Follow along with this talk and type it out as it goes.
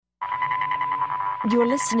You're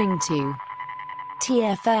listening to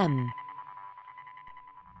TFM.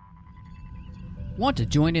 Want to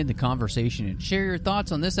join in the conversation and share your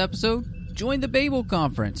thoughts on this episode? Join the Babel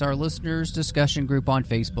Conference, our listeners' discussion group on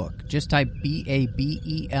Facebook. Just type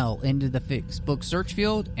BABEL into the Facebook search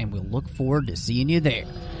field, and we'll look forward to seeing you there.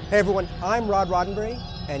 Hey everyone, I'm Rod Roddenberry,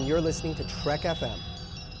 and you're listening to Trek FM.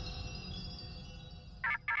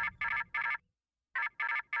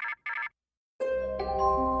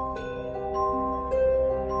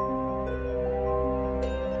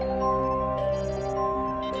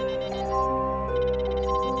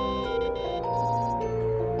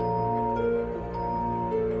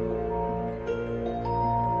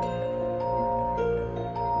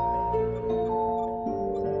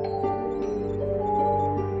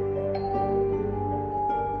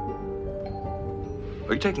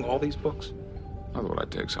 Are you taking all these books? I thought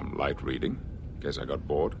I'd take some light reading. Guess I got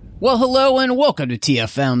bored. Well, hello and welcome to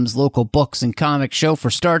TFM's local books and comic show for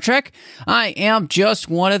Star Trek. I am just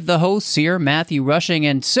one of the hosts here, Matthew Rushing,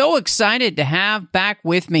 and so excited to have back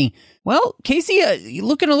with me. Well, Casey, you're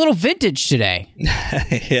looking a little vintage today.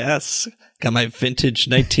 Yes, got my vintage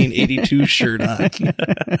 1982 shirt on.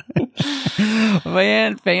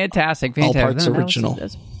 Man, fantastic. All parts original.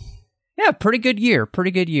 Yeah, pretty good year,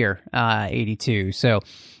 82. So,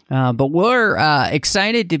 but we're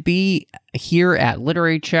excited to be here at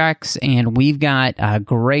Literary Treks, and we've got a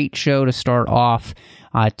great show to start off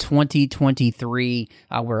 2023.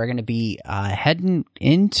 We're going to be heading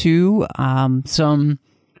into some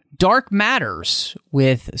dark matters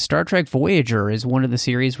with Star Trek Voyager is one of the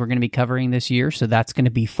series we're going to be covering this year, so that's going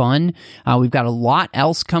to be fun. We've got a lot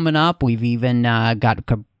else coming up. We've even got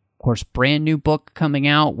of course, brand new book coming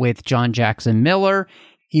out with John Jackson Miller.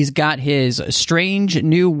 He's got his Strange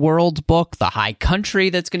New World book, The High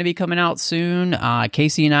Country, that's going to be coming out soon.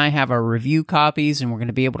 Casey and I have our review copies, and we're going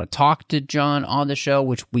to be able to talk to John on the show,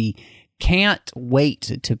 which we can't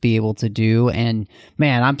wait to be able to do. And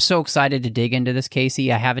man, I'm so excited to dig into this,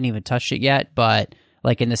 Casey. I haven't even touched it yet, but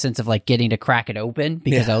like in the sense of like getting to crack it open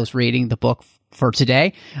because I was reading the book for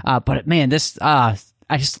today. But man, this I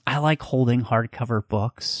like holding hardcover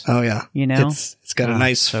books. Oh yeah, you know, it's got a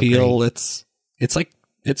nice feel. Great. It's like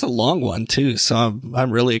it's a long one too, so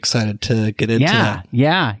I'm really excited to get into that.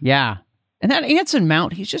 Yeah. And that Anson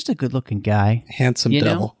Mount, he's just a good looking guy, handsome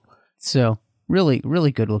devil. So really,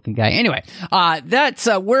 really good looking guy. Anyway, that's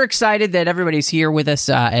we're excited that everybody's here with us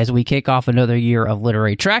as we kick off another year of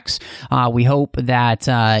Literary Treks. We hope that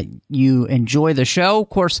you enjoy the show. Of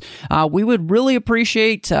course, we would really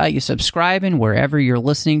appreciate you subscribing wherever you're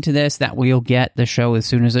listening to this. That way you'll get the show as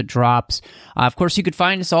soon as it drops. Of course, you could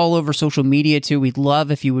find us all over social media too. We'd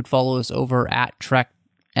love if you would follow us over at Trek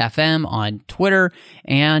FM on Twitter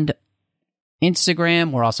and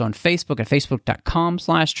Instagram. We're also on Facebook at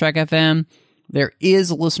facebook.com/TrekFM. There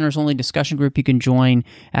is a listeners-only discussion group you can join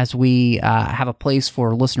as we have a place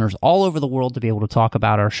for listeners all over the world to be able to talk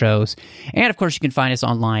about our shows. And, of course, you can find us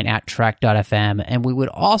online at trek.fm. And we would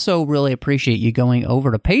also really appreciate you going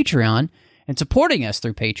over to Patreon and supporting us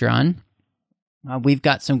through Patreon. We've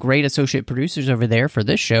got some great associate producers over there for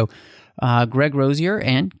this show, Greg Rozier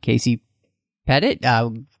and Casey Pettitt.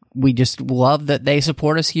 We just love that they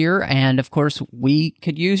support us here. And of course, we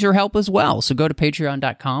could use your help as well. So go to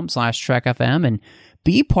patreon.com/TrekFM and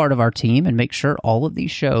be part of our team and make sure all of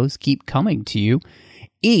these shows keep coming to you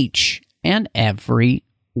each and every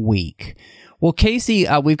week. Well, Casey,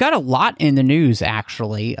 we've got a lot in the news,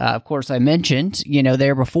 actually. Of course, I mentioned,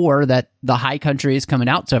 there before that The High Country is coming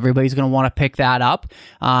out, so everybody's going to want to pick that up.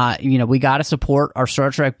 We got to support our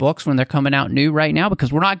Star Trek books when they're coming out new right now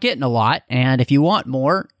because we're not getting a lot, and if you want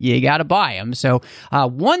more, you got to buy them. So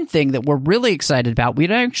one thing that we're really excited about, we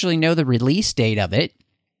don't actually know the release date of it,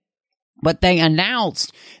 but they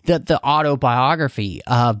announced that the autobiography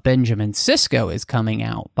of Benjamin Sisko is coming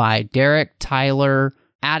out by Derek Tyler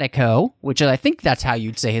Attico, which I think that's how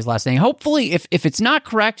you'd say his last name. Hopefully, if it's not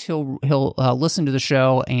correct, he'll listen to the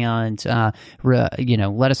show and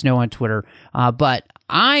let us know on Twitter. But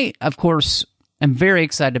I, of course, am very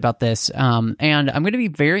excited about this, and I'm going to be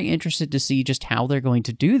very interested to see just how they're going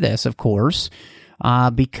to do this. Of course,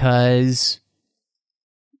 because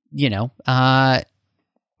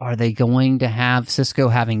are they going to have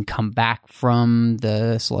Sisko having come back from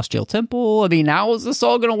the Celestial Temple? I mean, how is this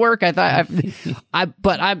all going to work? I thought,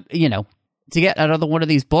 to get another one of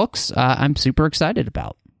these books, I'm super excited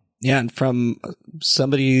about. Yeah, and from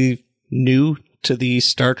somebody new to the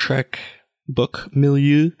Star Trek book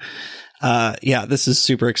milieu, this is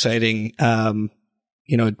super exciting.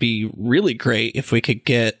 It'd be really great if we could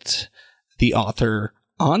get the author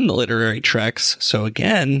on the literary treks. So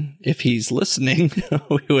again, if he's listening,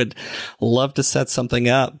 we would love to set something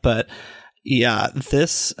up. But yeah,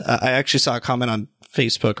 this, I actually saw a comment on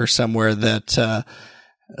Facebook or somewhere that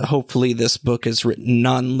hopefully this book is written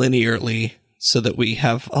non-linearly so that we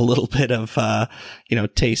have a little bit of,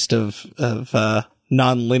 taste of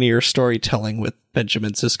non-linear storytelling with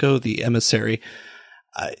Benjamin Sisko, the emissary.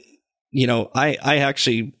 I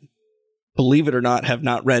actually, believe it or not, have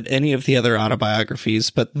not read any of the other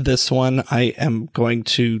autobiographies, but this one I am going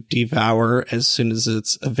to devour as soon as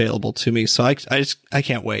it's available to me. So I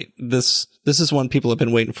can't wait. This is one people have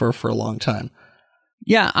been waiting for a long time.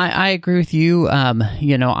 Yeah, I agree with you.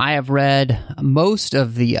 I have read most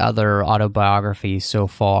of the other autobiographies so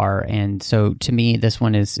far, and so to me, this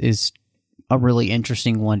one is a really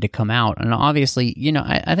interesting one to come out. And obviously,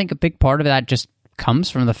 I think a big part of that just comes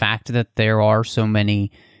from the fact that there are so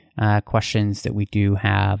many questions that we do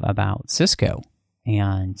have about Sisko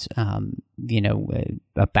and,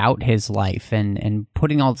 about his life and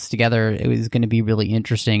putting all this together. It was going to be really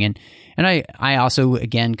interesting. And I also,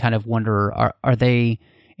 again, kind of wonder, are they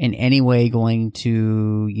in any way going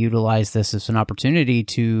to utilize this as an opportunity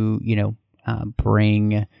to,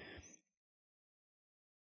 bring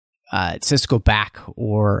Sisko back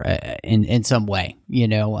or in some way,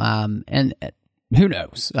 and who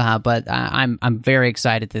knows? But I'm very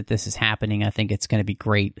excited that this is happening. I think it's going to be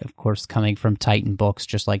great. Of course, coming from Titan Books,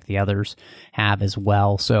 just like the others have as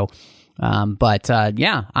well. So, I'm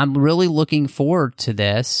really looking forward to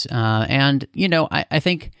this. And I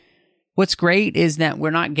think what's great is that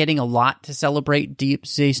we're not getting a lot to celebrate Deep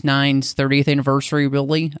Space Nine's 30th anniversary,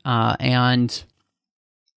 really. And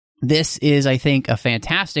this is, I think, a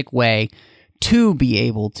fantastic way to be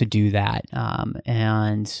able to do that.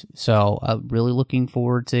 And so really looking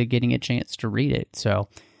forward to getting a chance to read it. So,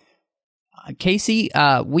 Casey,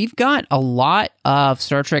 we've got a lot of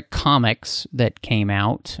Star Trek comics that came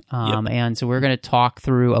out. And so we're going to talk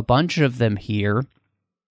through a bunch of them here.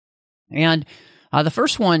 And the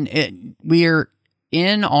first one, we're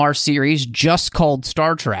in our series just called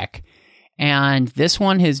Star Trek. And this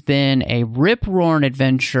one has been a rip-roaring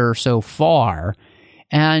adventure so far.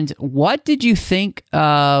 And what did you think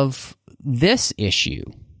of this issue?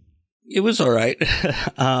 It was all right.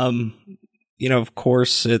 Of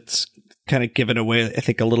course, it's kind of given away, I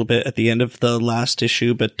think, a little bit at the end of the last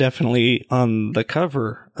issue, but definitely on the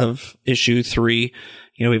cover of issue 3,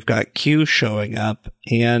 we've got Q showing up.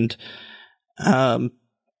 And, I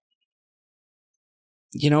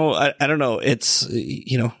don't know. It's,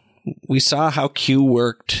 we saw how Q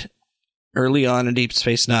worked early on in Deep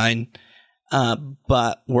Space Nine.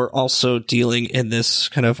 But we're also dealing in this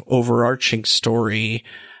kind of overarching story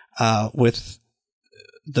with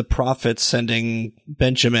the Prophet sending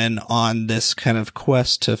Benjamin on this kind of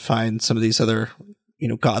quest to find some of these other,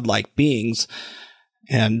 godlike beings.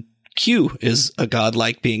 And Q is a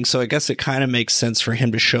godlike being, so I guess it kind of makes sense for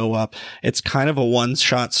him to show up. It's kind of a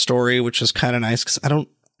one-shot story, which is kind of nice because I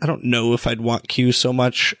don't know if I'd want Q so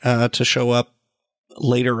much to show up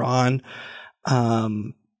later on.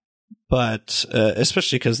 But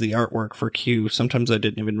especially because the artwork for Q, sometimes I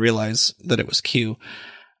didn't even realize that it was Q.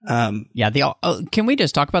 Can we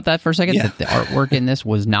just talk about that for a second? Yeah. That the artwork in this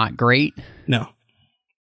was not great? No.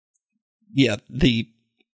 Yeah,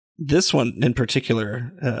 this one in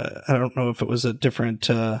particular, I don't know if it was a different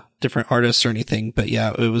artist or anything, but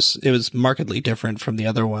yeah, it was markedly different from the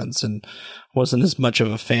other ones and wasn't as much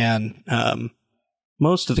of a fan.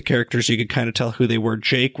 Most of the characters you could kind of tell who they were.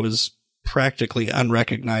 Jake was practically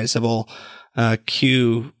unrecognizable.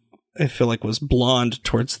 Q, I feel like, was blonde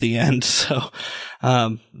towards the end. So,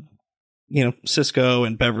 Sisko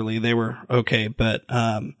and Beverly, they were okay. But,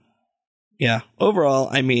 overall,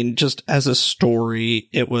 I mean, just as a story,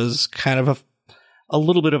 it was kind of a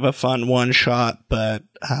little bit of a fun one shot, but,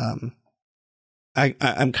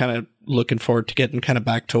 I'm kind of looking forward to getting kind of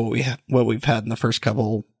back to what we've had in the first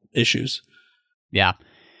couple issues. Yeah.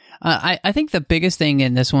 I think the biggest thing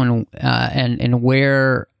in this one, and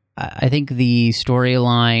where I think the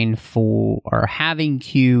storyline for having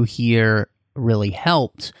Q here really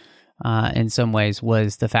helped in some ways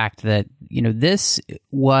was the fact that, this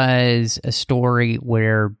was a story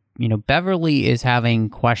where, Beverly is having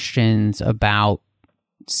questions about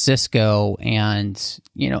Sisko and,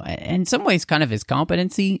 in some ways kind of his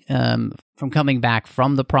competency from coming back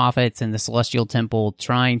from the Prophets and the Celestial Temple,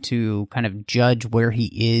 trying to kind of judge where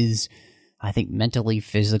he is, I think, mentally,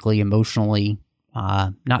 physically, emotionally,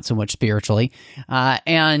 not so much spiritually.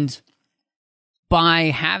 And by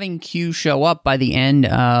having Q show up by the end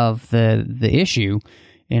of the issue,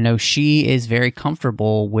 she is very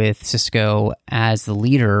comfortable with Sisko as the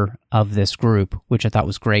leader of this group, which I thought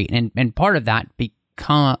was great. And part of that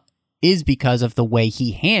is because of the way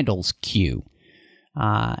he handles Q.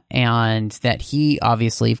 And that he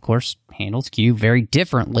obviously, of course, handles Q very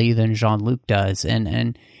differently than Jean-Luc does.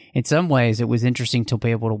 And in some ways, it was interesting to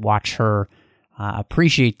be able to watch her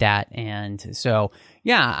appreciate that. And so,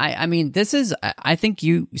 yeah, I mean, I think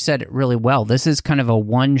you said it really well. This is kind of a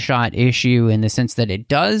one-shot issue in the sense that it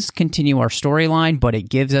does continue our storyline, but it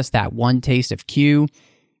gives us that one taste of Q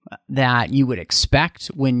that you would expect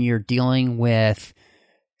when you're dealing with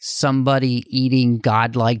somebody eating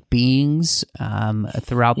godlike beings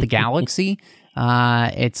throughout the galaxy.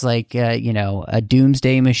 It's like, a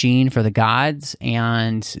doomsday machine for the gods.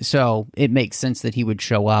 And so it makes sense that he would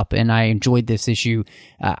show up. And I enjoyed this issue.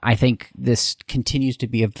 I think this continues to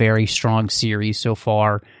be a very strong series so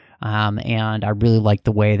far. And I really like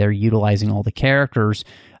the way they're utilizing all the characters.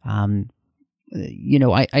 I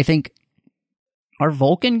think our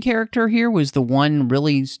Vulcan character here was the one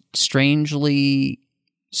really strange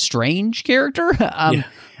character.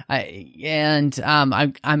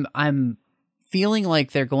 I'm feeling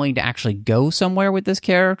like they're going to actually go somewhere with this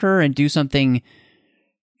character and do something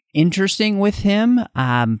interesting with him.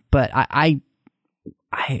 But I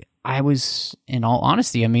was, in all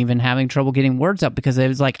honesty, I'm even having trouble getting words out because it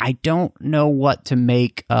was like, I don't know what to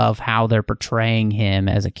make of how they're portraying him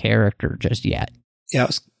as a character just yet. Yeah, I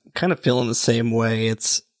was kind of feeling the same way.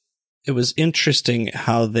 It was interesting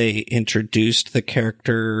how they introduced the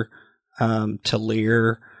character to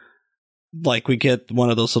Lear. Like, we get one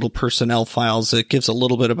of those little personnel files that gives a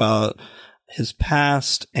little bit about his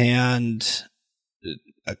past and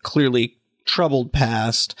a clearly troubled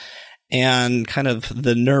past and kind of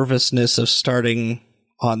the nervousness of starting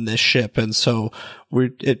on this ship. And so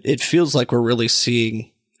it feels like we're really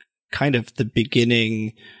seeing kind of the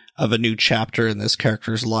beginning of a new chapter in this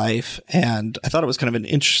character's life. And I thought it was kind of an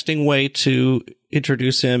interesting way to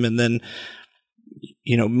introduce him. And then,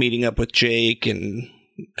 meeting up with Jake and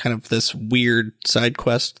kind of this weird side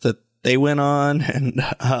quest that they went on. And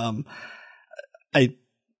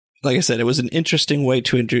like I said, it was an interesting way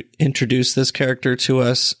to introduce this character to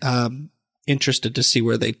us. Interested to see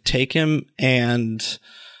where they take him. And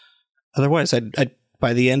otherwise,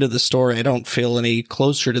 by the end of the story, I don't feel any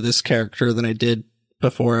closer to this character than I did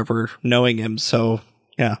before ever knowing him. So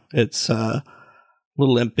yeah, it's a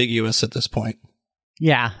little ambiguous at this point.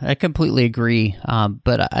 Yeah, I completely agree.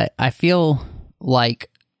 But I feel like,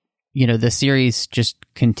 the series just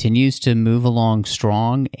continues to move along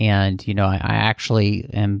strong. And, I actually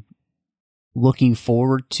am looking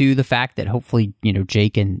forward to the fact that hopefully,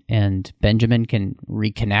 Jake and Benjamin can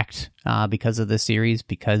reconnect because of this series,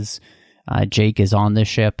 because Jake is on the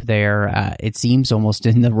ship there. It seems almost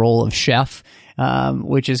in the role of chef,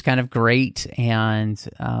 which is kind of great. And,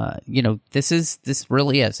 this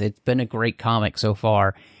really is. It's been a great comic so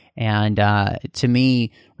far. And to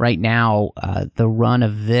me, right now, the run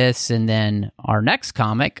of this and then our next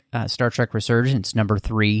comic, Star Trek Resurgence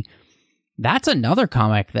 #3, that's another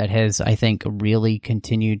comic that has, I think, really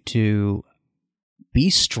continued to be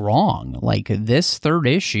strong. Like this third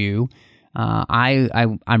issue,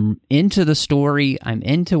 I'm into the story. I'm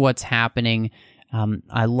into what's happening.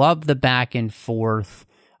 I love the back and forth.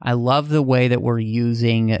 I love the way that we're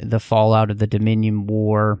using the fallout of the Dominion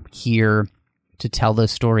War here to tell the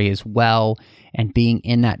story as well, and being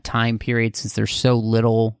in that time period, since there's so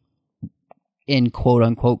little in quote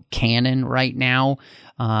unquote canon right now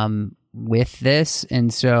with this.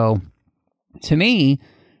 And so to me,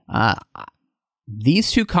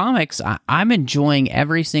 these two comics, I'm enjoying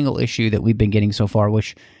every single issue that we've been getting so far,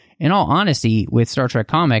 which in all honesty with Star Trek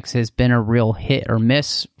comics has been a real hit or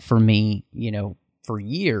miss for me, for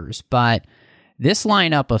years. But this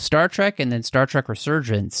lineup of Star Trek and then Star Trek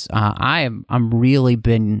Resurgence, I'm really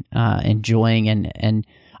been enjoying, and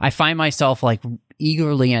I find myself like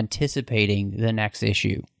eagerly anticipating the next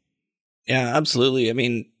issue. Yeah, absolutely. I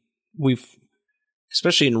mean, we've,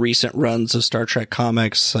 especially in recent runs of Star Trek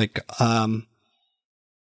comics, like I've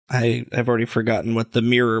already forgotten what the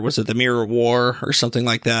Mirror Mirror War or something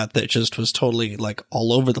like that just was totally like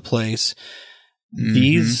all over the place.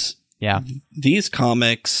 Mm-hmm. These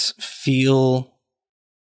comics feel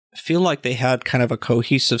like they had kind of a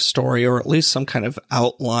cohesive story, or at least some kind of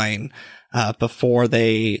outline before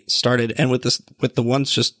they started. And with the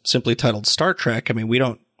ones just simply titled Star Trek, I mean, we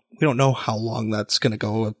don't know how long that's going to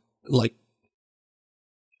go. Like,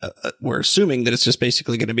 we're assuming that it's just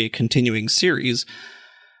basically going to be a continuing series,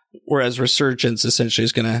 whereas Resurgence essentially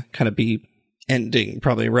is going to kind of be ending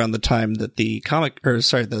probably around the time that the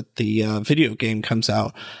video game comes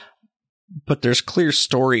out. but there's clear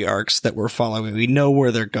story arcs that we're following. We know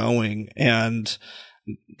where they're going, and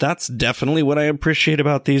that's definitely what I appreciate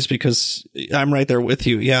about these, because I'm right there with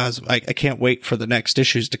you. Yeah, I can't wait for the next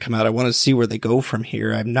issues to come out. I want to see where they go from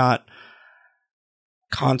here. I'm not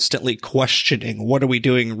constantly questioning, what are we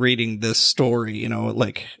doing reading this story?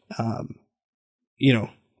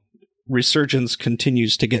 Resurgence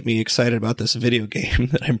continues to get me excited about this video game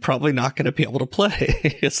that I'm probably not going to be able to play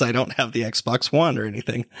because I don't have the Xbox One or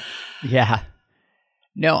anything. Yeah.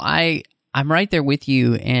 No, I'm right there with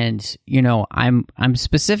you, and I'm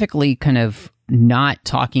specifically kind of not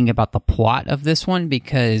talking about the plot of this one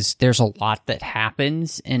because there's a lot that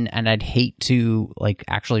happens, and I'd hate to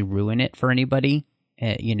actually ruin it for anybody.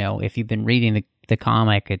 If you've been reading the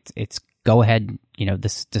comic, it's go ahead.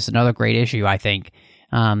 This is another great issue, I think.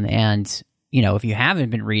 If you haven't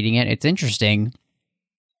been reading it, it's interesting.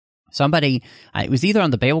 Somebody, it was either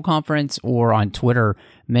on the Babel conference or on Twitter,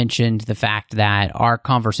 mentioned the fact that our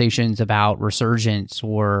conversations about Resurgence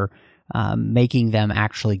were making them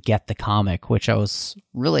actually get the comic, which I was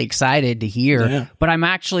really excited to hear. Yeah. But I'm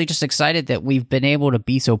actually just excited that we've been able to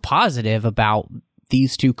be so positive about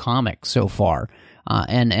these two comics so far.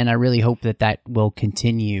 And I really hope that will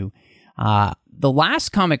continue. The last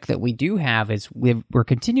comic that we do have is we're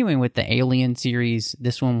continuing with the Alien series.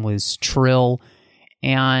 This one was Trill,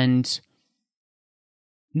 and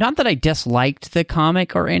not that I disliked the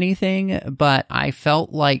comic or anything, but I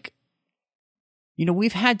felt like,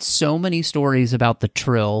 we've had so many stories about the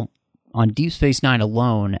Trill on Deep Space Nine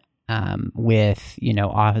alone, with,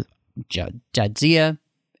 Jadzia,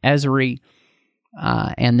 Ezri,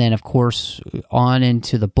 and then, of course, on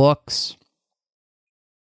into the books.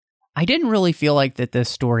 I didn't really feel like that this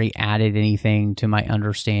story added anything to my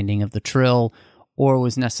understanding of the Trill or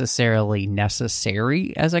was necessarily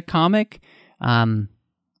necessary as a comic.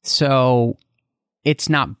 So it's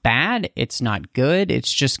not bad. It's not good.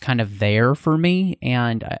 It's just kind of there for me.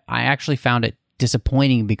 And I actually found it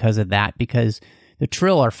disappointing because of that, because the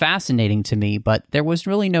Trill are fascinating to me, but there was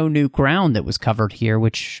really no new ground that was covered here,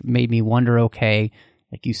 which made me wonder, okay,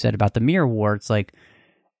 like you said about the Mirror War, it's like,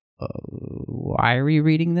 why are we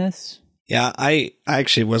reading this? Yeah, I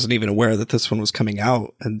actually wasn't even aware that this one was coming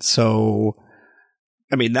out. And so,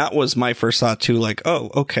 that was my first thought too, like,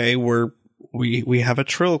 oh, okay, we have a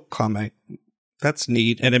Trill comic. That's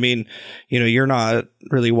neat. And you're not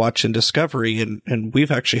really watching Discovery, and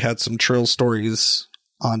we've actually had some Trill stories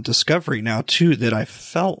on Discovery now too that I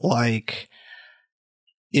felt like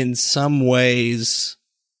in some ways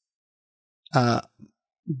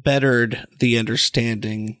bettered the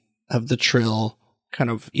understanding of the Trill kind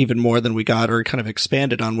of even more than we got, or kind of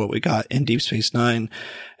expanded on what we got in Deep Space Nine.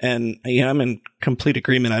 And I'm in complete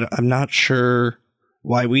agreement. I'm not sure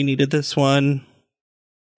why we needed this one.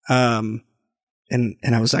 And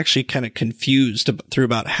I was actually kind of confused through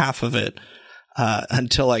about half of it,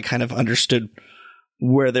 until I kind of understood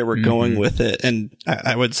where they were going with it. And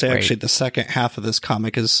I would say actually the second half of this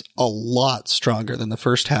comic is a lot stronger than the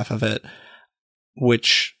first half of it,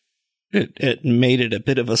 which it made it a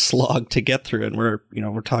bit of a slog to get through. And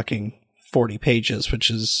we're talking 40 pages, which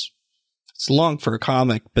is, it's long for a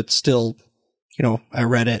comic, but still, I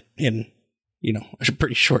read it in, a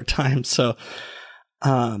pretty short time. So,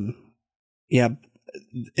 yeah,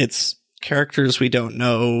 it's characters we don't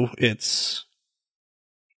know. It's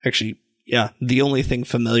actually, yeah, the only thing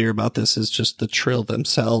familiar about this is just the Trill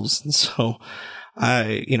themselves. And so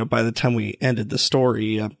by the time we ended the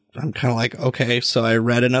story, I'm kind of like, okay, so I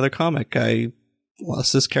read another comic.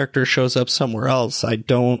 Unless this character shows up somewhere else, I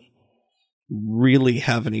don't really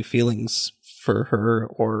have any feelings for her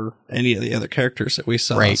or any of the other characters that we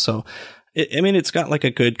saw. Right. So, it's got like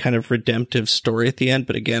a good kind of redemptive story at the end,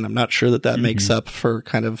 but again, I'm not sure that makes up for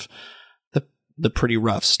kind of the pretty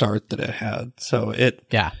rough start that it had. So it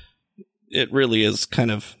really is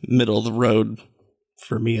kind of middle of the road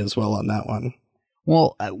for me as well on that one.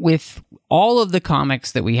 Well, with all of the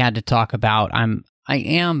comics that we had to talk about, I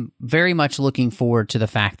am very much looking forward to the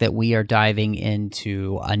fact that we are diving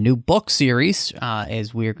into a new book series,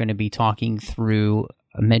 as we're going to be talking through,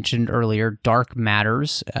 I mentioned earlier, Dark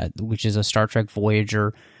Matters, which is a Star Trek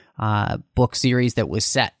Voyager book series that was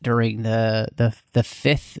set during the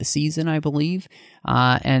fifth season, I believe.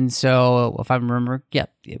 And so, if I remember,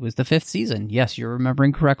 it was the fifth season. Yes, you're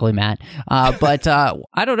remembering correctly, Matt. But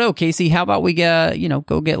I don't know, Casey. How about we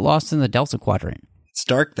go get lost in the Delta Quadrant? It's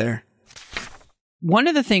dark there. One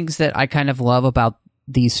of the things that I kind of love about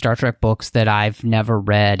these Star Trek books that I've never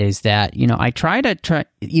read is that, I try to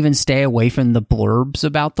even stay away from the blurbs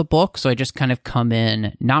about the book. So I just kind of come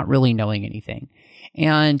in not really knowing anything.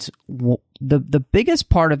 And the biggest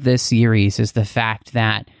part of this series is the fact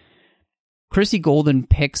that Chrissy Golden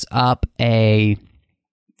picks up a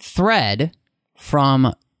thread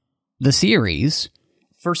from the series,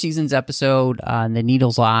 first season's episode, The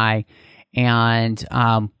Needle's Eye, and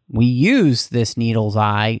we use this Needle's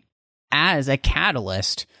Eye as a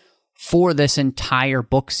catalyst for this entire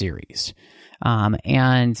book series.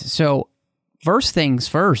 And so, first things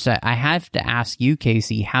first, I have to ask you,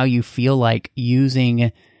 Casey, how you feel like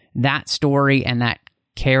using that story and that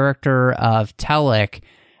character of Telek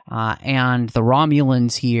and the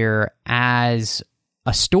Romulans here as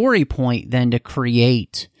a story point then to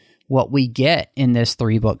create what we get in this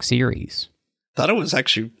 3-book series. Thought it was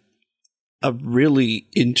actually a really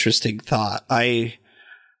interesting thought.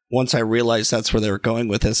 Once I realized that's where they were going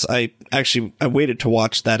with this, I waited to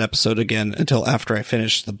watch that episode again until after I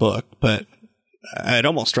finished the book, but I'd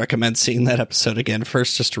almost recommend seeing that episode again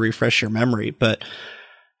first just to refresh your memory. But,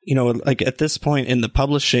 you know, like at this point in the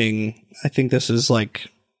publishing, I think this is like,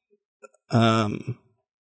 what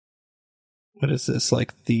is this?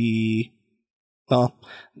 Like there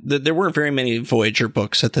weren't very many Voyager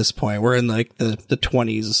books at this point. We're in like the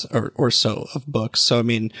 20s or so of books. So, I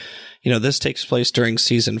mean, you know, this takes place during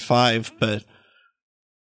season 5, but,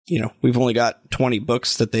 you know, we've only got 20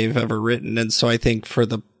 books that they've ever written. And so I think for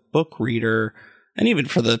the book reader and even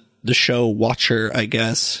for the show watcher, I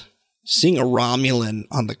guess, seeing a Romulan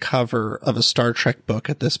on the cover of a Star Trek book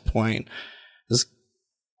at this point is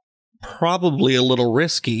probably a little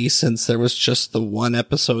risky since there was just the one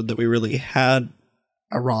episode that we really had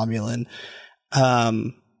a Romulan.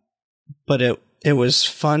 But it was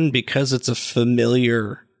fun because it's a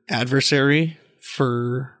familiar adversary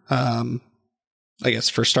for, I guess,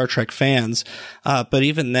 for Star Trek fans. But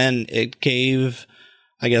even then, it gave,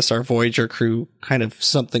 I guess, our Voyager crew kind of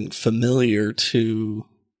something familiar to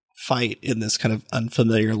fight in this kind of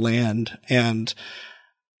unfamiliar land. And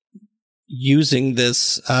using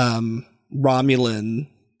this Romulan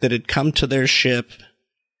that had come to their ship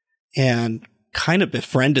and kind of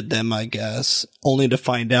befriended them, I guess, only to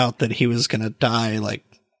find out that he was going to die, like,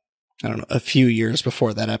 I don't know, a few years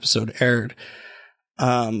before that episode aired.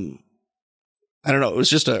 I don't know. It was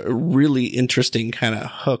just a really interesting kind of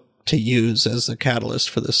hook to use as a catalyst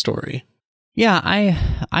for this story. Yeah,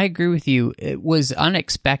 I agree with you. It was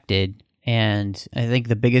unexpected. And I think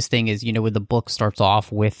the biggest thing is, you know, when the book starts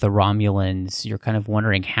off with the Romulans, you're kind of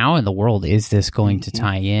wondering how in the world is this going to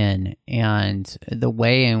tie in? And the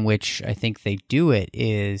way in which I think they do it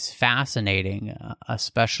is fascinating,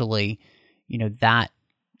 especially, you know, that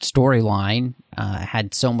storyline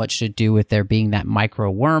had so much to do with there being that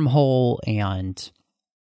micro wormhole, and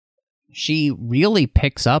she really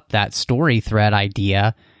picks up that story thread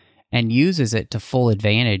idea and uses it to full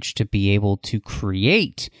advantage to be able to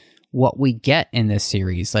create what we get in this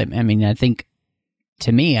series. I mean, I think,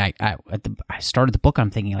 to me, I started the book,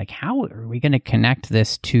 I'm thinking, like, how are we going to connect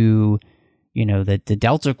this to, you know, the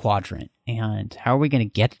Delta Quadrant, and how are we going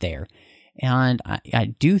to get there? And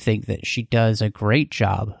I do think that she does a great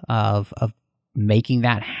job of making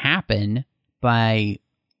that happen by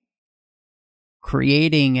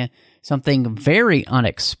creating something very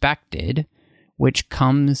unexpected, which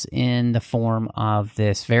comes in the form of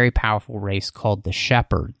this very powerful race called the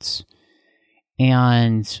Shepherds.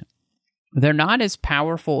 And they're not as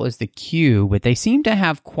powerful as the Q, but they seem to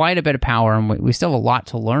have quite a bit of power, and we still have a lot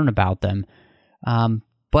to learn about them.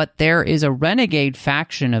 But there is a renegade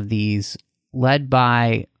faction of these led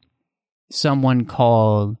by someone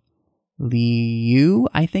called Liu,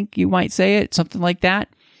 I think you might say it, something like that.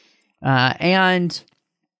 And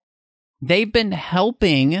they've been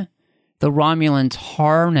helping the Romulans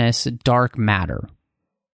harness dark matter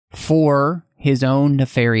for his own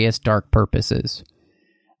nefarious dark purposes,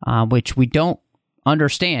 which we don't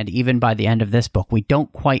understand even by the end of this book. We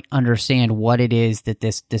don't quite understand what it is that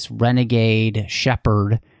this renegade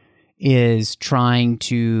shepherd is trying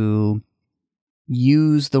to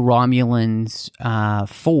use the Romulans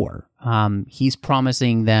for. He's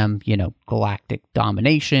promising them, you know, galactic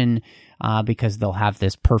domination because they'll have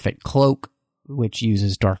this perfect cloak which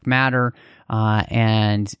uses dark matter,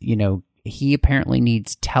 and, you know, he apparently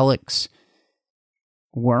needs Telek's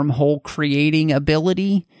wormhole creating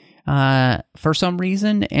ability for some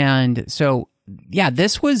reason. And so, yeah,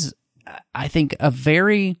 this was, I think, a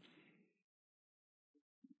very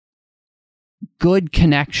good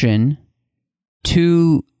connection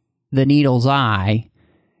to the Needle's Eye,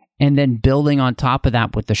 and then building on top of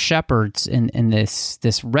that with the Shepherds and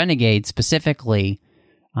this renegade specifically.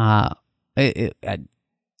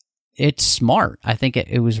 It's smart. I think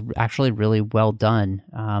it was actually really well done,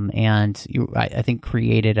 and I think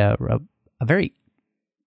created a very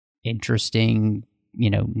interesting, you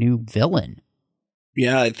know, new villain.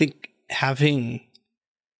 Yeah, I think having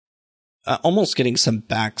almost getting some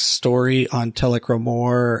backstory on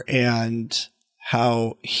Telek and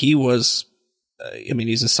how he was, I mean,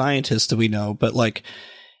 he's a scientist that we know, but like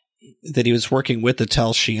that he was working with the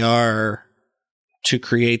Tel Shiar to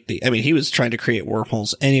create he was trying to create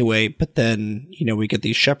wormholes anyway, but then, we get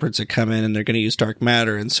these shepherds that come in and they're going to use dark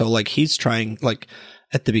matter. And so like he's trying, like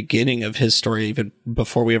at the beginning of his story, even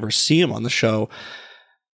before we ever see him on the show,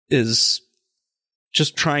 is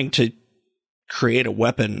just trying to create a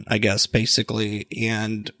weapon, I guess, basically.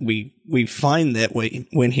 And we find that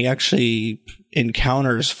when he actually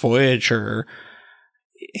encounters Voyager,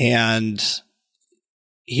 and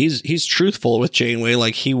he's truthful with Janeway,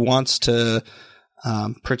 like he wants to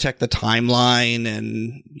protect the timeline,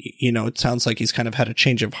 and it sounds like he's kind of had a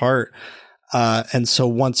change of heart. And so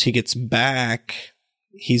once he gets back,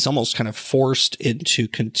 he's almost kind of forced into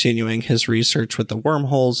continuing his research with the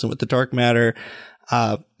wormholes and with the dark matter.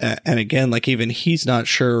 And again, like even he's not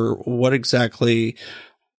sure what exactly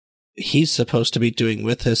he's supposed to be doing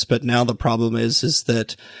with this. But now the problem is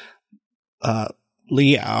that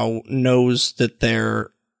Liao knows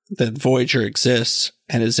that Voyager exists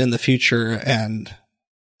and is in the future, and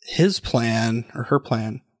his plan.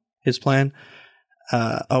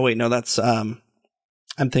 Oh wait, no, that's I'm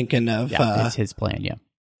thinking of it's his plan.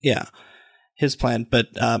 Yeah, his plan. But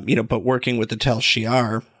but working with the Tel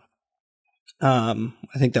Shiar. I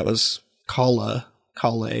think that was Kale.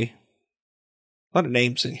 A lot of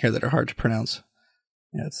names in here that are hard to pronounce.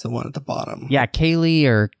 Yeah, it's the one at the bottom. Yeah, Kaylee,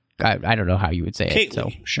 or I don't know how you would say Kaylee, it.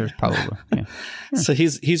 So sure, probably. Yeah. So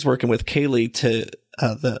he's working with Kaylee to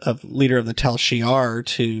the leader of the Tel Shiar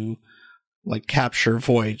to like capture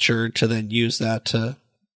Voyager to then use that to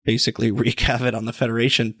basically wreak havoc on the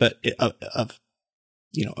Federation, but of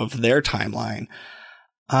their timeline.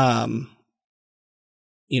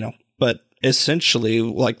 But essentially,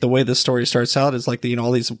 like the way the story starts out is like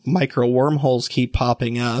all these micro wormholes keep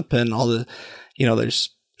popping up, and all the there's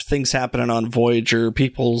things happening on Voyager.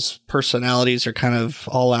 People's personalities are kind of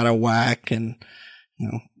all out of whack, and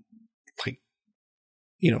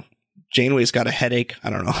Janeway's got a headache. I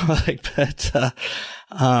don't know,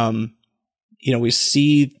 we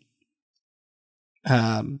see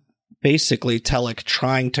basically Telek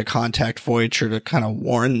trying to contact Voyager to kind of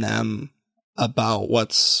warn them about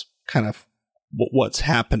what's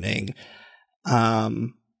happening. So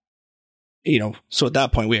at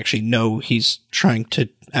that point we actually know he's trying to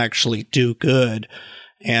actually do good,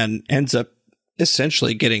 and ends up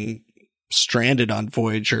essentially getting stranded on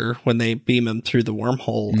Voyager when they beam him through the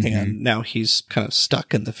wormhole. Mm-hmm. And now he's kind of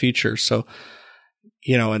stuck in the future. So,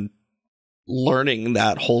 and learning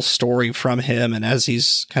that whole story from him, and as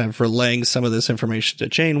he's kind of relaying some of this information to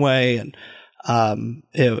Janeway, and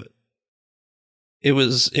it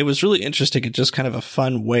was really interesting and just kind of a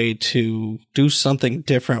fun way to do something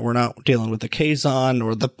different. We're not dealing with the Kazon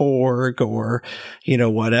or the Borg or,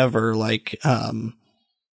 whatever, like,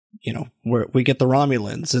 where we get the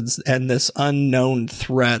Romulans and this unknown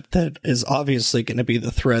threat that is obviously going to be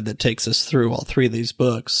the thread that takes us through all three of these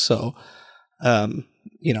books. So,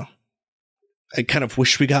 I kind of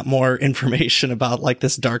wish we got more information about like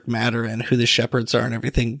this dark matter and who the shepherds are and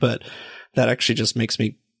everything, but that actually just makes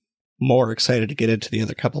me more excited to get into the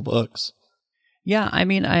other couple books. Yeah,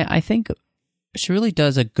 I think she really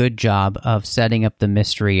does a good job of setting up the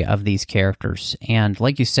mystery of these characters. And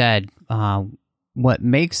like you said, what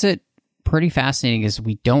makes it pretty fascinating is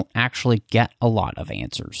we don't actually get a lot of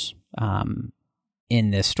answers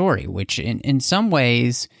in this story, which in some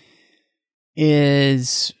ways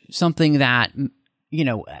is something that,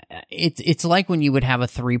 it's like when you would have a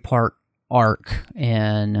 3-part arc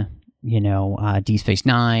in Deep Space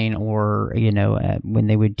Nine, or when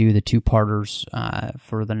they would do the 2-parters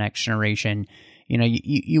for the Next Generation.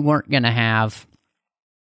 You weren't going to have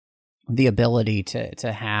the ability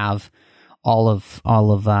to have all of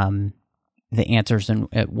the answers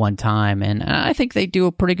at one time, and I think they do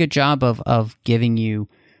a pretty good job of giving you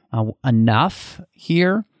enough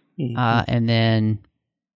here, and then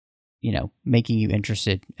making you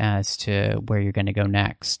interested as to where you're going to go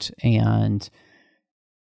next. And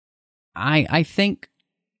I think,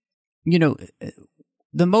 the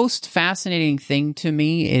most fascinating thing to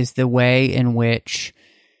me is the way in which,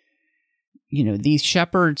 these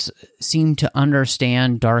shepherds seem to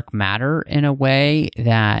understand dark matter in a way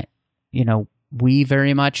that, we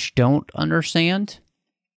very much don't understand.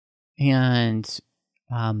 And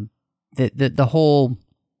the whole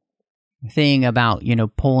thing about,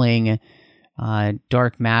 pulling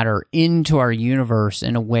dark matter into our universe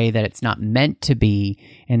in a way that it's not meant to be,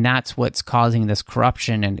 and that's what's causing this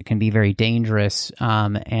corruption, and it can be very dangerous,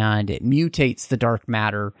 and it mutates the dark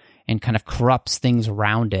matter and kind of corrupts things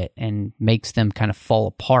around it and makes them kind of fall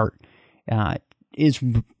apart is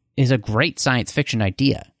a great science fiction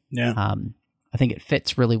idea. Yeah. I think it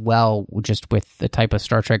fits really well just with the type of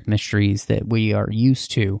Star Trek mysteries that we are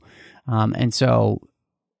used to. And so,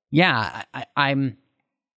 yeah, I'm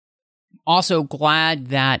also glad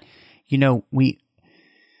that, we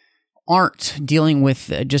aren't dealing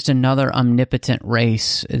with just another omnipotent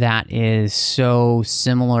race that is so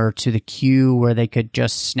similar to the Q, where they could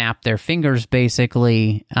just snap their fingers,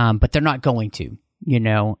 basically, but they're not going to,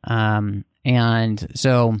 and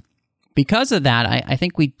so because of that, I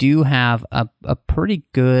think we do have a pretty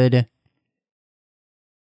good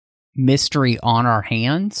mystery on our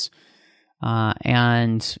hands,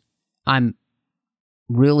 and I'm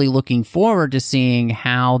really looking forward to seeing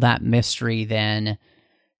how that mystery then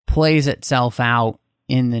plays itself out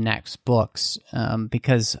in the next books,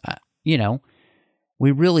 because,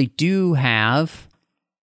 we really do have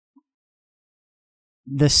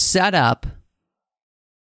the setup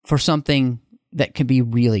for something that could be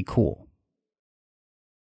really cool.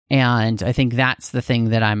 And I think that's the thing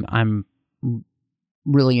that I'm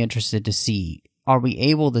really interested to see. Are we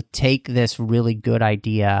able to take this really good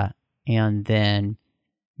idea and then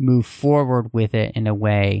move forward with it in a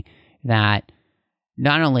way that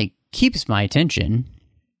not only keeps my attention,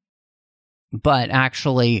 but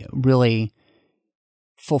actually really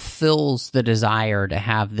fulfills the desire to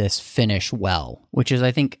have this finish well, which is,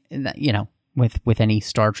 I think, with any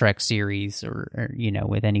Star Trek series or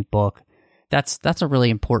with any book, that's a really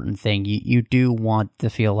important thing. You do want to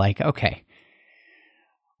feel like, okay,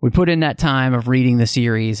 we put in that time of reading the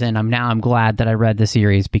series, and I'm glad that I read the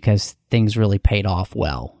series because things really paid off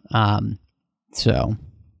well. So,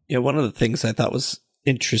 yeah, one of the things I thought was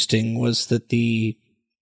interesting was that the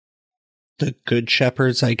good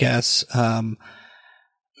shepherds, I guess,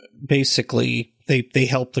 basically they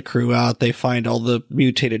help the crew out. They find all the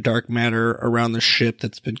mutated dark matter around the ship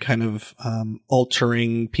that's been kind of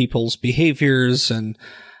altering people's behaviors, and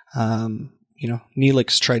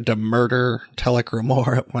Neelix tried to murder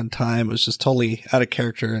Telek at one time. It was just totally out of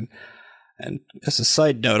character. And as a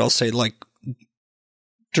side note, I'll say, like,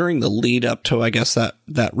 during the lead up to, I guess, that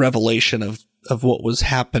revelation of what was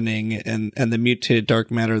happening and the mutated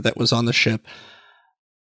dark matter that was on the ship,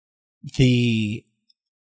 the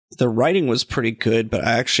writing was pretty good, but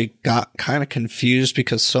I actually got kind of confused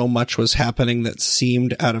because so much was happening that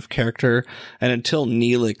seemed out of character. And until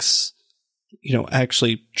Neelix,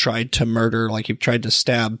 actually tried to murder, like he tried to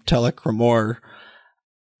stab Telek,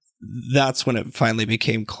 that's when it finally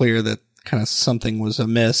became clear that kind of something was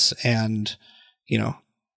amiss. And,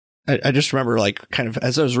 I just remember, like, kind of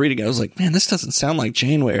as I was reading it, I was like, man, this doesn't sound like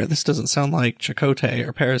Janeway, or this doesn't sound like Chakotay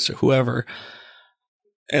or Paris or whoever.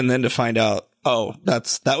 And then to find out, oh,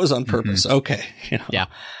 that was on purpose. Mm-hmm. Okay. Yeah.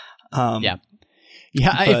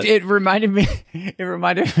 It reminded me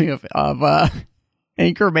of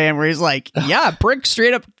Anchorman, where he's like, yeah, Brick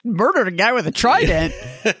straight up murdered a guy with a trident.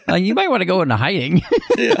 You might want to go into hiding.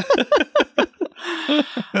 Yeah.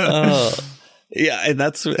 Yeah, and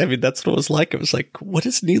that's what it was like. It was like, what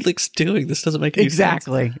is Neelix doing? This doesn't make any sense.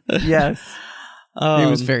 Exactly. Yes. It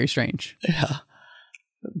was very strange. Yeah.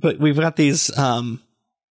 But we've got these,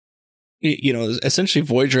 essentially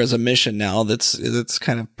Voyager has a mission now that's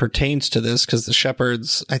kind of pertains to this, because the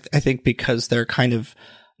Shepherds, I think because they're kind of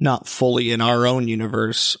not fully in our own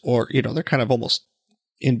universe, or, they're kind of almost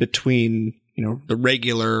in between, the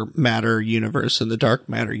regular matter universe and the dark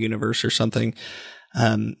matter universe or something.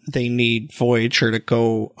 They need Voyager to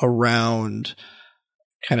go around,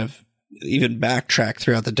 kind of even backtrack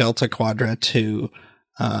throughout the Delta Quadrant to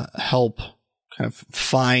help kind of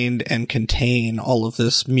find and contain all of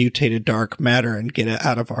this mutated dark matter and get it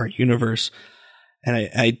out of our universe.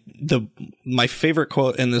 And my favorite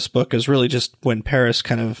quote in this book is really just when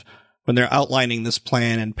when they're outlining this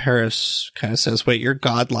plan, and Paris kind of says, wait, you're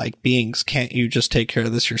godlike beings. Can't you just take care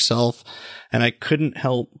of this yourself? And I couldn't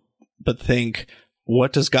help but think,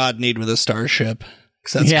 what does God need with a starship?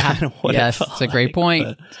 Because that's kind of what it felt it's a great like,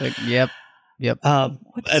 point. Yep.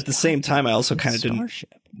 At the same time, I also kind of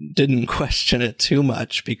didn't question it too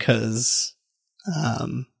much, because I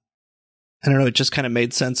don't know, it just kind of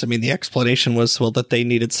made sense. I mean, the explanation was, well, that they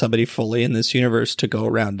needed somebody fully in this universe to go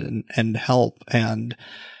around and help. And,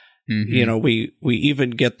 we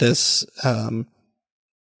even get this kind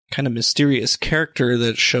of mysterious character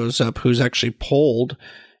that shows up who's actually pulled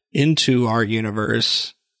into our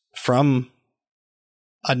universe from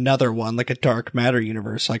another one, like a dark matter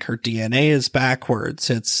universe. Like, her DNA is backwards.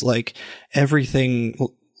 It's like everything,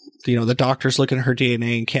 the doctors look at her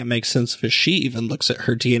DNA and can't make sense of it. She even looks at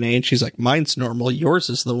her DNA and she's like, mine's normal. Yours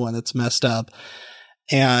is the one that's messed up.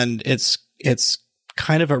 And it's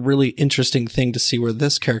kind of a really interesting thing to see where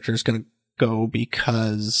this character is going to go,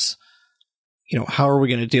 because, you know, how are we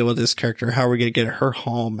going to deal with this character? How are we going to get her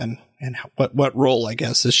home? And what role, I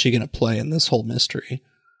guess, is she going to play in this whole mystery?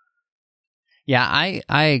 Yeah,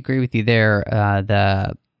 I agree with you there.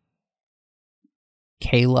 The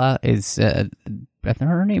Kayla is,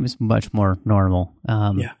 her name is much more normal.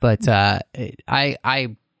 But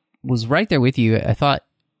I was right there with you. I thought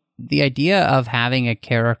the idea of having a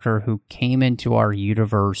character who came into our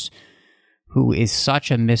universe who is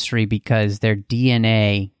such a mystery because their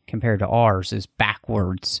DNA compared to ours is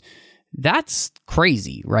backwards, that's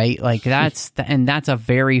crazy, right? Like that's a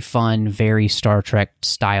very fun, very Star Trek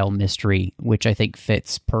style mystery, which I think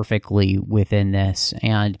fits perfectly within this.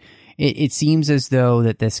 And it seems as though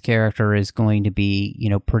that this character is going to be, you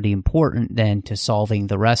know, pretty important then to solving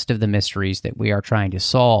the rest of the mysteries that we are trying to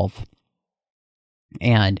solve.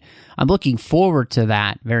 And I'm looking forward to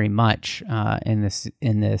that very much in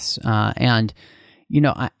this. And, you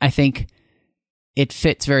know, I think it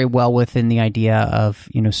fits very well within the idea of,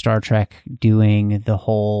 you know, Star Trek doing the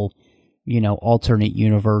whole, you know, alternate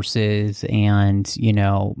universes and, you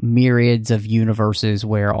know, myriads of universes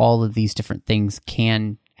where all of these different things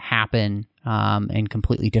can happen in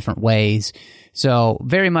completely different ways. So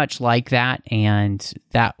very much like that, and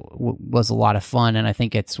that was a lot of fun. And I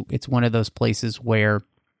think it's one of those places where,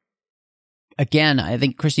 again, I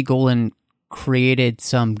think Christy Golden created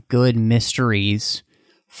some good mysteries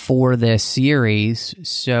for this series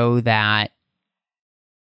so that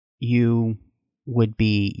you would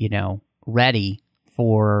be, you know, ready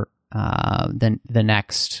for the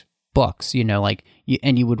next books, you know, like,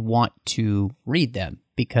 and you would want to read them,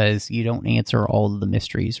 because you don't answer all of the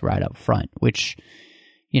mysteries right up front, which,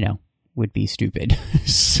 you know, would be stupid.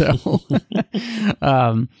 So,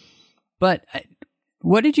 but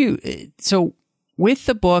what did you? So with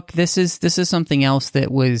the book, this is something else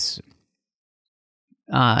that was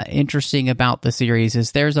interesting about the series.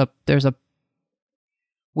 Is there's a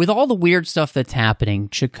with all the weird stuff that's happening,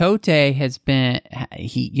 Chakotay has been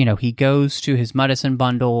he goes to his medicine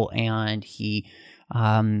bundle and he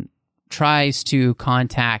tries to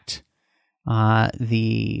contact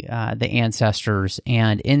the ancestors,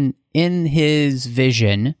 and in his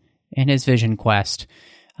vision quest,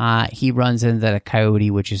 he runs into the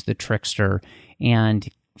coyote, which is the trickster, and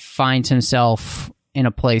finds himself in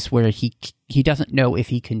a place where he doesn't know if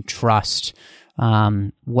he can trust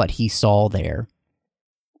what he saw there.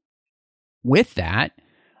 With that,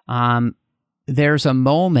 there's a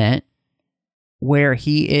moment where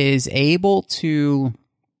he is able to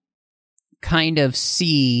kind of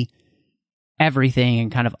see everything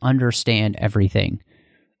and kind of understand everything.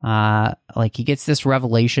 Like he gets this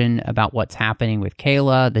revelation about what's happening with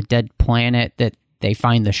Kayla, the dead planet that they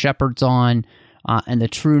find the shepherds on, and the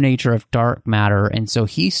true nature of dark matter. And so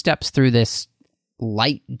he steps through this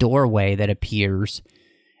light doorway that appears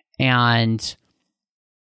and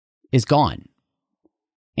is gone.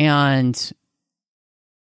 And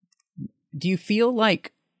do you feel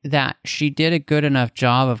like that she did a good enough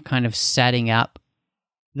job of kind of setting up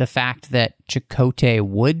the fact that Chakotay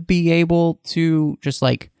would be able to just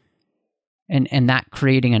like, and that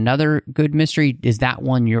creating another good mystery? Is that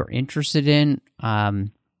one you're interested in?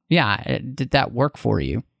 Yeah, did that work for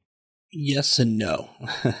you? Yes and no.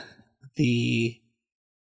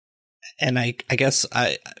 And I guess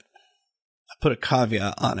I put a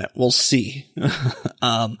caveat on it. We'll see.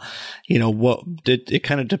 You know, it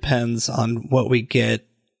kind of depends on what we get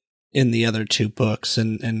in the other two books,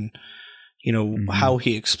 and you know, how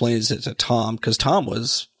he explains it to Tom, because Tom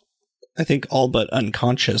was, I think, all but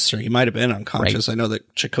unconscious, or he might have been unconscious. Right. I know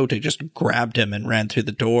that Chakotay just grabbed him and ran through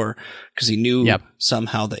the door because he knew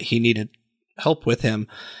somehow that he needed help with him.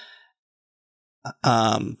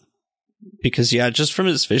 Because just from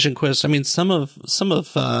his vision quest, I mean, some of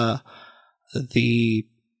the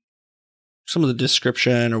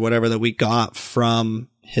description or whatever that we got from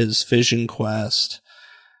his vision quest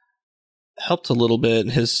helped a little bit,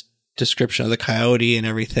 his description of the coyote and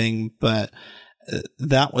everything, but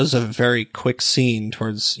that was a very quick scene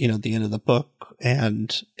towards, you know, the end of the book.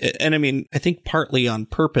 And I mean, I think partly on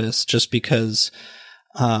purpose, just because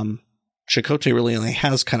Chakotay really only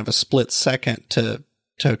has kind of a split second to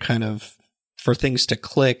kind of, for things to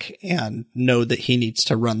click and know that he needs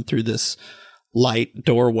to run through this light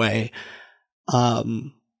doorway.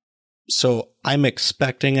 So I'm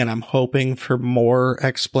expecting and I'm hoping for more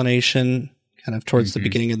explanation kind of towards the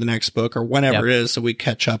beginning of the next book, or whenever it is, so we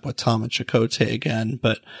catch up with Tom and Chakotay again.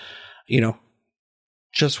 But, you know,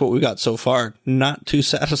 just what we got so far, not too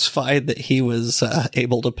satisfied that he was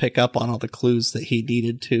able to pick up on all the clues that he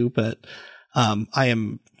needed to, but I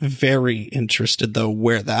am very interested, though,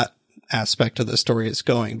 where that aspect of the story is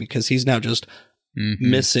going, because he's now just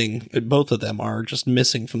missing. Both of them are just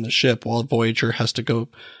missing from the ship, while Voyager has to go,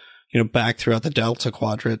 back throughout the Delta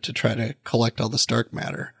Quadrant to try to collect all the dark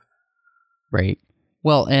matter. Right.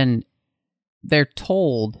 Well, and they're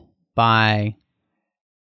told by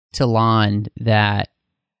Talon that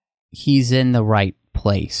he's in the right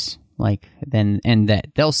place, and that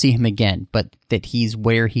they'll see him again, but that he's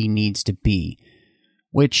where he needs to be.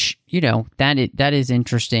 Which, that is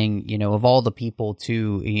interesting, of all the people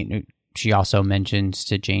to, she also mentions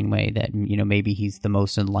to Janeway that, maybe he's the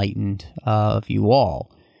most enlightened of you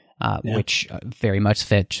all, which very much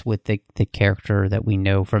fits with the character that we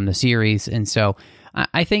know from the series. And so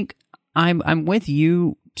I think I'm with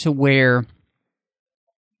you to where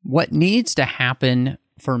what needs to happen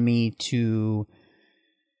for me to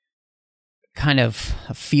kind of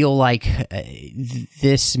feel like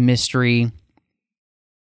this mystery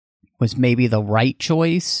was maybe the right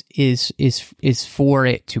choice is for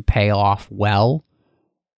it to pay off well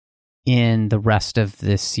in the rest of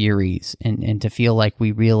this series, and to feel like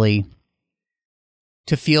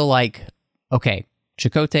okay,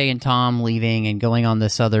 Chakotay and Tom leaving and going on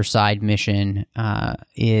this other side mission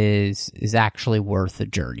is actually worth the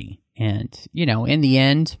journey. And in the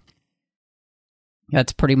end,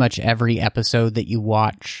 that's pretty much every episode that you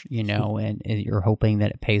watch, and you're hoping that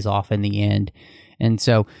it pays off in the end. And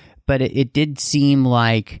so, but it did seem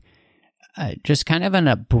like just kind of an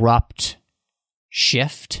abrupt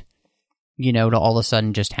shift, to all of a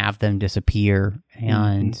sudden just have them disappear.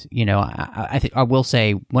 And, I think I will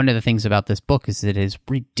say one of the things about this book is that it is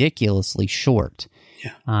ridiculously short.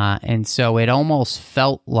 Yeah. And so it almost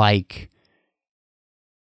felt like,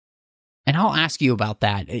 and I'll ask you about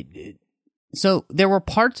that. So there were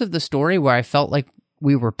parts of the story where I felt like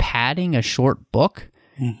we were padding a short book.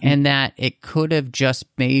 And that it could have just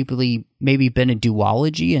maybe been a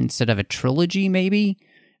duology instead of a trilogy, maybe,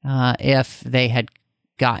 if they had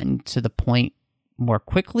gotten to the point more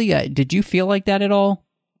quickly. Did you feel like that at all?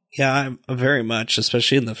 Yeah, very much,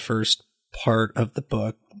 especially in the first part of the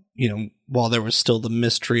book, while there was still the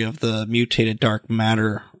mystery of the mutated dark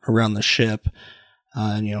matter around the ship,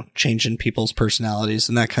 and, changing people's personalities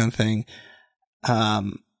and that kind of thing.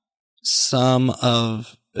 Some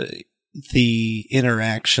of the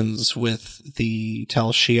interactions with the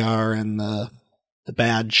Tal Shiar and the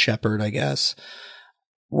bad shepherd, I guess,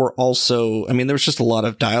 were also, there was just a lot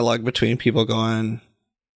of dialogue between people going,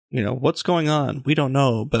 what's going on? We don't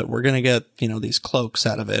know, but we're going to get, these cloaks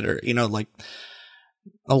out of it, or, like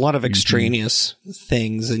a lot of extraneous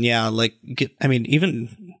things. And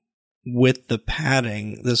even with the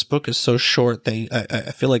padding, this book is so short.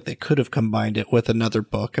 I feel like they could have combined it with another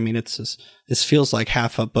book. This feels like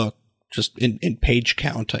half a book, just in page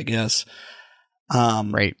count, I guess.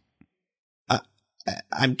 Right.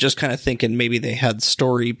 I'm just kind of thinking maybe they had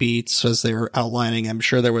story beats as they were outlining. I'm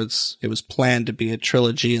sure it was planned to be a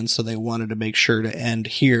trilogy, and so they wanted to make sure to end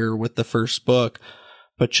here with the first book,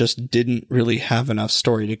 but just didn't really have enough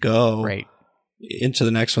story to go into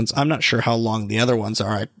the next ones. I'm not sure how long the other ones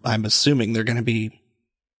are. I'm assuming they're going to be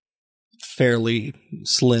fairly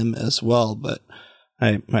slim as well, but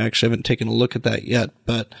I actually haven't taken a look at that yet.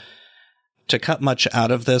 But to cut much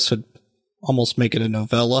out of this would almost make it a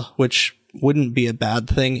novella, which wouldn't be a bad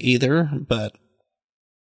thing either, but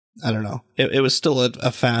I don't know. It was still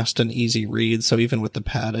a fast and easy read, so even with the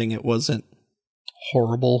padding, it wasn't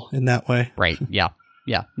horrible in that way. Right, yeah.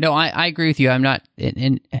 Yeah. No, I agree with you. I'm not,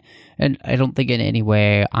 and I don't think in any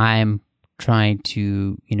way I'm trying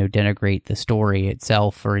to, denigrate the story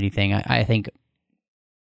itself or anything. I think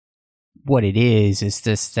what it is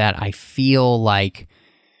this, that I feel like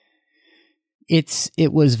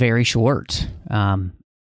it was very short.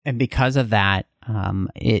 And because of that,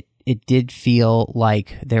 it did feel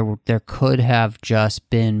like there could have just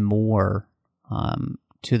been more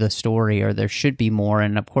to the story, or there should be more.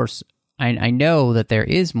 And of course, I know that there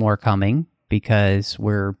is more coming because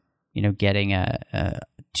we're getting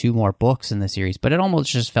two more books in the series. But it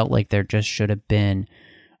almost just felt like there just should have been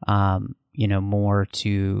more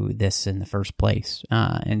to this in the first place.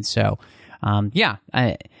 And so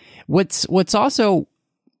what's also,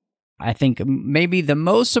 I think, maybe the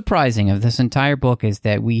most surprising of this entire book is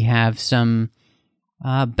that we have some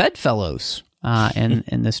Bedfellows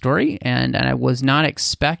in the story, and I was not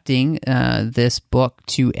expecting this book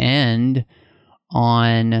to end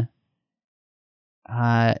on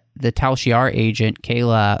the Tal Shiar agent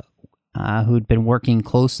Kayla, who'd been working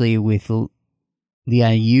closely with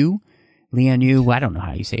Lian Yu. I don't know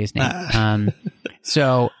how you say his name.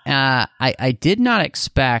 So I did not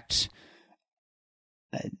expect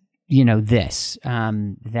this,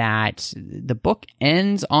 that the book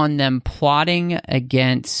ends on them plotting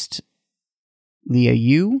against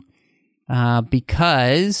Liu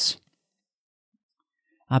because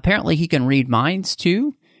apparently he can read minds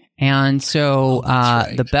too. And so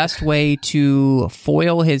right. the best way to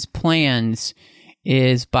foil his plans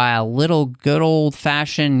is by a little good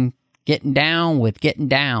old-fashioned getting down with getting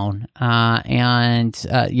down.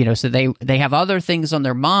 So they have other things on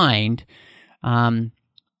their mind.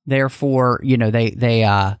 Therefore,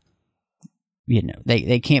 they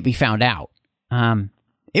can't be found out.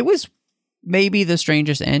 It was maybe the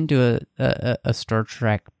strangest end to a Star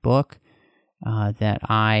Trek book that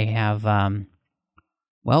I have,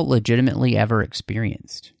 legitimately ever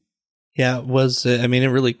experienced. Yeah, it was. I mean, it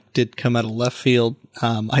really did come out of left field.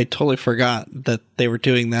 I totally forgot that they were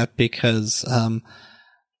doing that because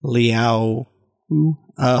Liao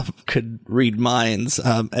could read minds,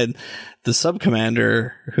 and the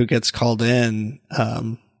subcommander who gets called in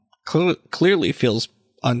clearly feels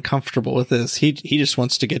uncomfortable with this. He just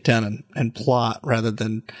wants to get down and plot rather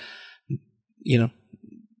than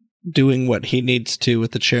doing what he needs to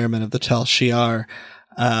with the chairman of the Tal Shiar.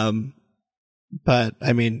 But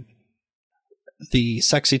I mean, the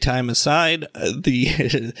sexy time aside, the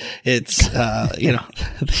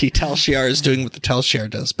Tal Shiar is doing what the Tal Shiar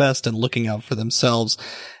does best and looking out for themselves.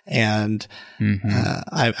 And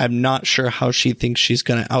I'm not sure how she thinks she's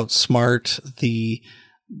going to outsmart the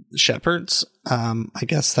shepherds. I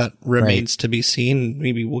guess that remains to be seen.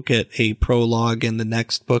 Maybe we'll get a prologue in the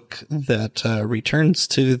next book that returns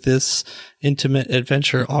to this intimate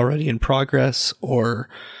adventure already in progress or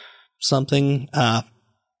something. That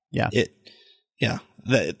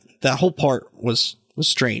whole part was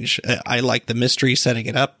strange. I like the mystery setting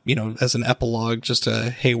it up, as an epilogue, just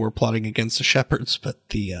hey, we're plotting against the shepherds. But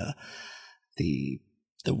the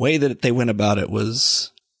way that they went about it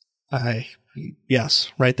was,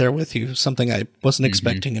 yes, right there with you. Something I wasn't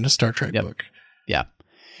expecting in a Star Trek book. Yeah.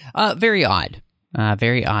 Very odd.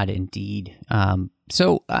 Very odd indeed.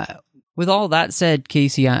 So with all that said,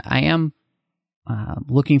 Casey, I am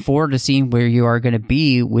looking forward to seeing where you are going to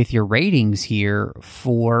be with your ratings here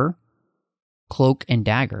for Cloak and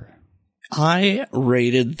Dagger. I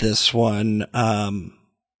rated this one.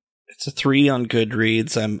 It's a 3 on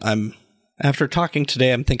Goodreads. I'm after talking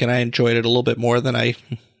today, I'm thinking I enjoyed it a little bit more than I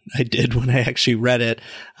did when I actually read it.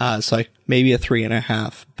 So maybe a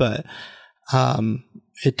 3.5, but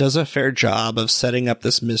it does a fair job of setting up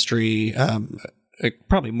this mystery.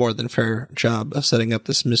 Probably more than fair job of setting up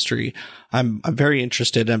this mystery. I'm very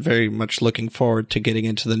interested. I'm very much looking forward to getting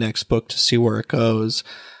into the next book to see where it goes.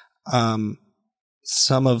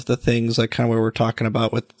 Some of the things, like kind of what we're talking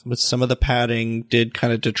about with some of the padding, did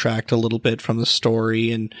kind of detract a little bit from the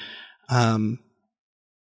story. And I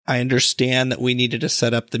understand that we needed to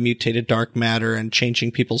set up the mutated dark matter and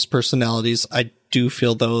changing people's personalities. I do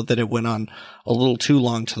feel, though, that it went on a little too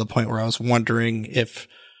long to the point where I was wondering if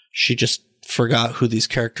she just forgot who these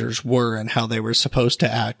characters were and how they were supposed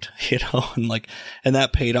to act, and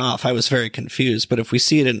that paid off. I was very confused, but if we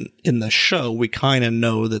see it in the show, we kind of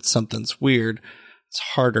know that something's weird. It's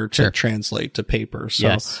harder to translate to paper.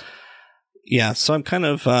 So, so I'm kind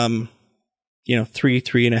of,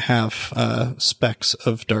 3.5 specks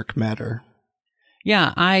of dark matter.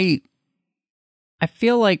 Yeah, I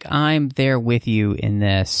feel like I'm there with you in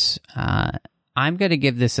this. I'm going to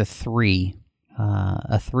give this a 3.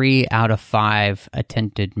 A 3 out of 5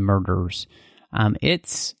 attempted murders.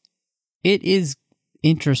 It is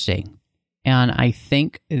interesting, and I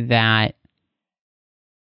think that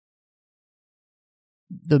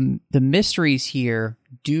the mysteries here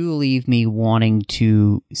do leave me wanting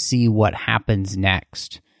to see what happens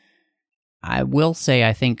next. I will say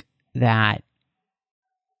I think that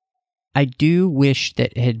I do wish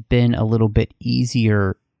that it had been a little bit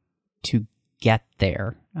easier to get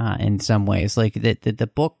there in some ways. Like that the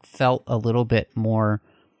book felt a little bit more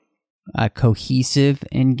cohesive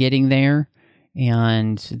in getting there,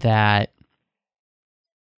 and that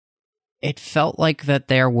it felt like that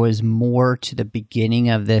there was more to the beginning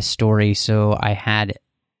of this story, so I had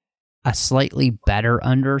a slightly better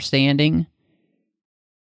understanding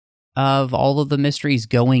of all of the mysteries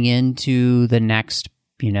going into the next,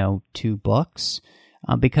 2 books.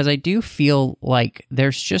 Because I do feel like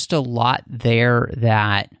there's just a lot there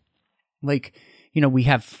that, we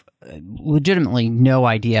have legitimately no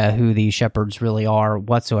idea who these shepherds really are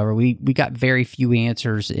whatsoever. We got very few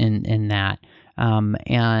answers in that.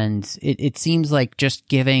 And it seems like just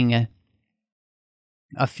giving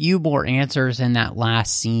a few more answers in that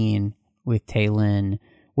last scene with Taylin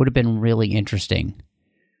would have been really interesting.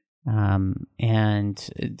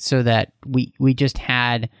 And so that we just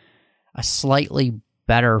had a slightly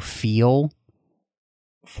better feel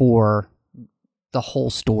for the whole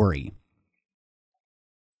story.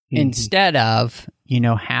 Instead of,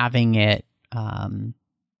 having it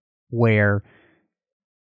where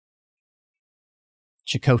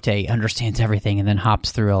Chakotay understands everything and then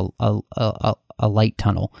hops through a light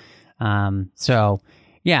tunnel. But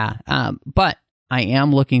I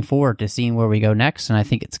am looking forward to seeing where we go next, and I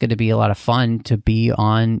think it's going to be a lot of fun to be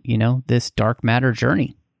on, this dark matter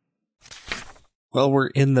journey. Well, we're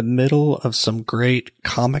in the middle of some great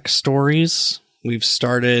comic stories. We've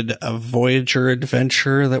started a Voyager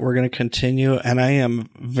adventure that we're going to continue, and I am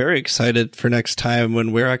very excited for next time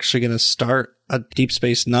when we're actually going to start a Deep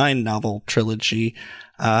Space Nine novel trilogy,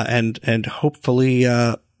 and hopefully,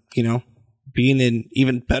 being in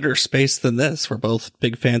even better space than this. We're both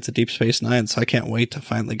big fans of Deep Space Nine, so I can't wait to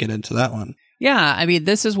finally get into that one. Yeah, I mean,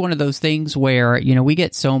 this is one of those things where, we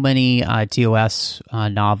get so many TOS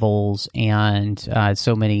novels and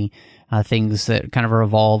so many things that kind of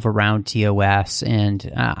revolve around TOS,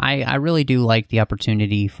 and I really do like the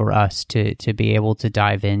opportunity for us to be able to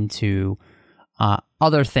dive into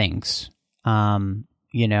other things.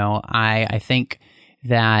 I think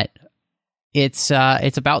that it's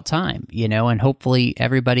about time, and hopefully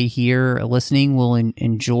everybody here listening will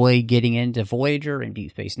enjoy getting into Voyager and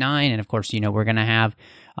Deep Space Nine, and of course, we're going to have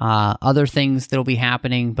other things that'll be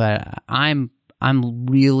happening, but I'm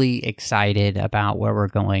really excited about where we're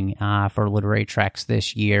going for Literary Treks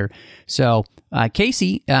this year. So,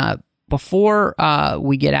 Casey, before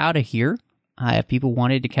we get out of here, if people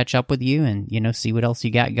wanted to catch up with you and, see what else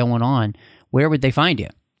you got going on, where would they find you?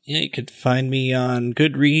 Yeah, you could find me on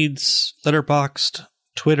Goodreads, Letterboxd,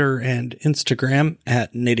 Twitter, and Instagram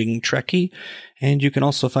at Knitting Trekkie. And you can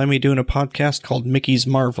also find me doing a podcast called Mickey's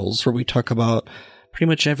Marvels, where we talk about pretty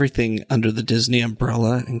much everything under the Disney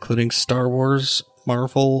umbrella, including Star Wars,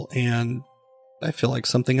 Marvel, and I feel like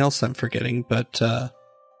something else I'm forgetting, but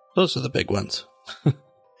those are the big ones.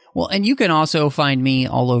 Well, and you can also find me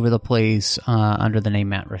all over the place under the name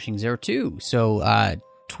Matt Rushing 02. So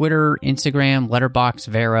Twitter, Instagram, Letterboxd,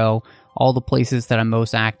 Vero, all the places that I'm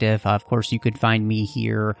most active. Of course, you could find me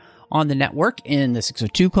here on the network in the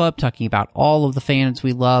 602 Club, talking about all of the fans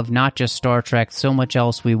we love, not just Star Trek, so much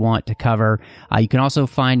else we want to cover. You can also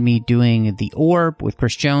find me doing The Orb with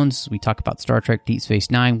Chris Jones. We talk about Star Trek Deep Space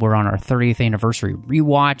Nine. We're on our 30th anniversary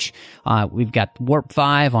rewatch. We've got Warp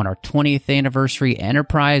 5 on our 20th anniversary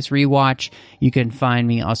Enterprise rewatch. You can find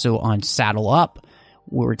me also on Saddle Up,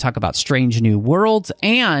 where we talk about Strange New Worlds,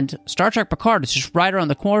 and Star Trek Picard is just right around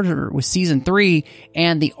the corner with Season 3,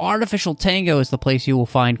 and The Artificial Tango is the place you will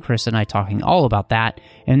find Chris and I talking all about that.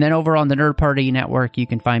 And then over on the Nerd Party Network, you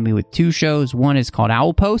can find me with two shows. One is called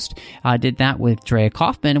Owl Post. I did that with Drea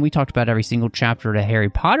Kaufman, and we talked about every single chapter of the Harry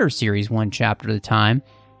Potter series, one chapter at a time.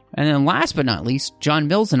 And then last but not least, John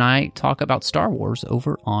Mills and I talk about Star Wars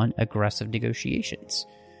over on Aggressive Negotiations.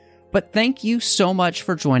 But thank you so much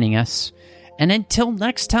for joining us. And until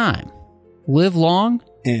next time, live long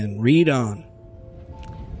and read on.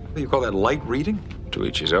 What do you call that, light reading? To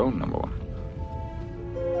each his own, number one.